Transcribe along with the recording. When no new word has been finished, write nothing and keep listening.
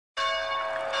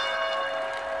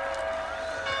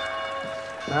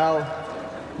Val,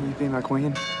 what do you think, my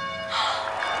queen?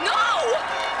 No!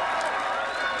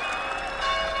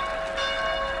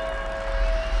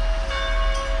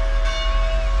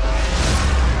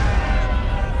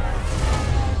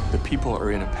 The people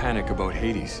are in a panic about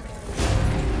Hades.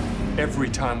 Every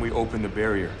time we open the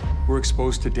barrier, we're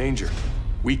exposed to danger.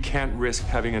 We can't risk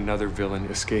having another villain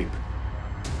escape.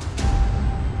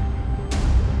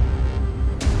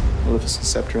 Maleficent's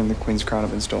scepter and the queen's crown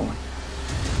have been stolen.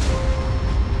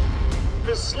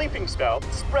 The sleeping spell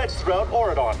spreads throughout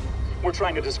Auradon. We're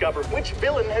trying to discover which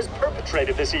villain has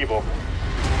perpetrated this evil.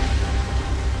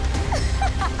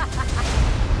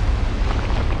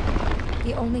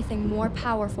 The only thing more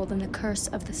powerful than the curse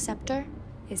of the scepter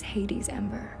is Hades'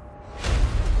 ember.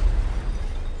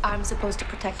 I'm supposed to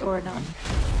protect Auradon.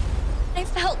 I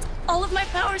felt all of my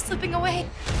power slipping away.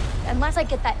 Unless I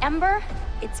get that ember,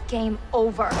 it's game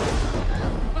over.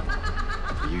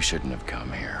 You shouldn't have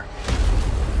come here.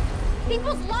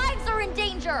 People's lives are in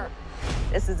danger!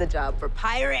 This is a job for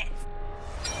pirates.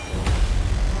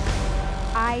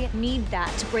 I need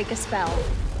that to break a spell.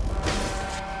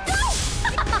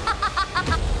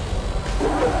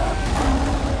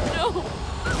 No!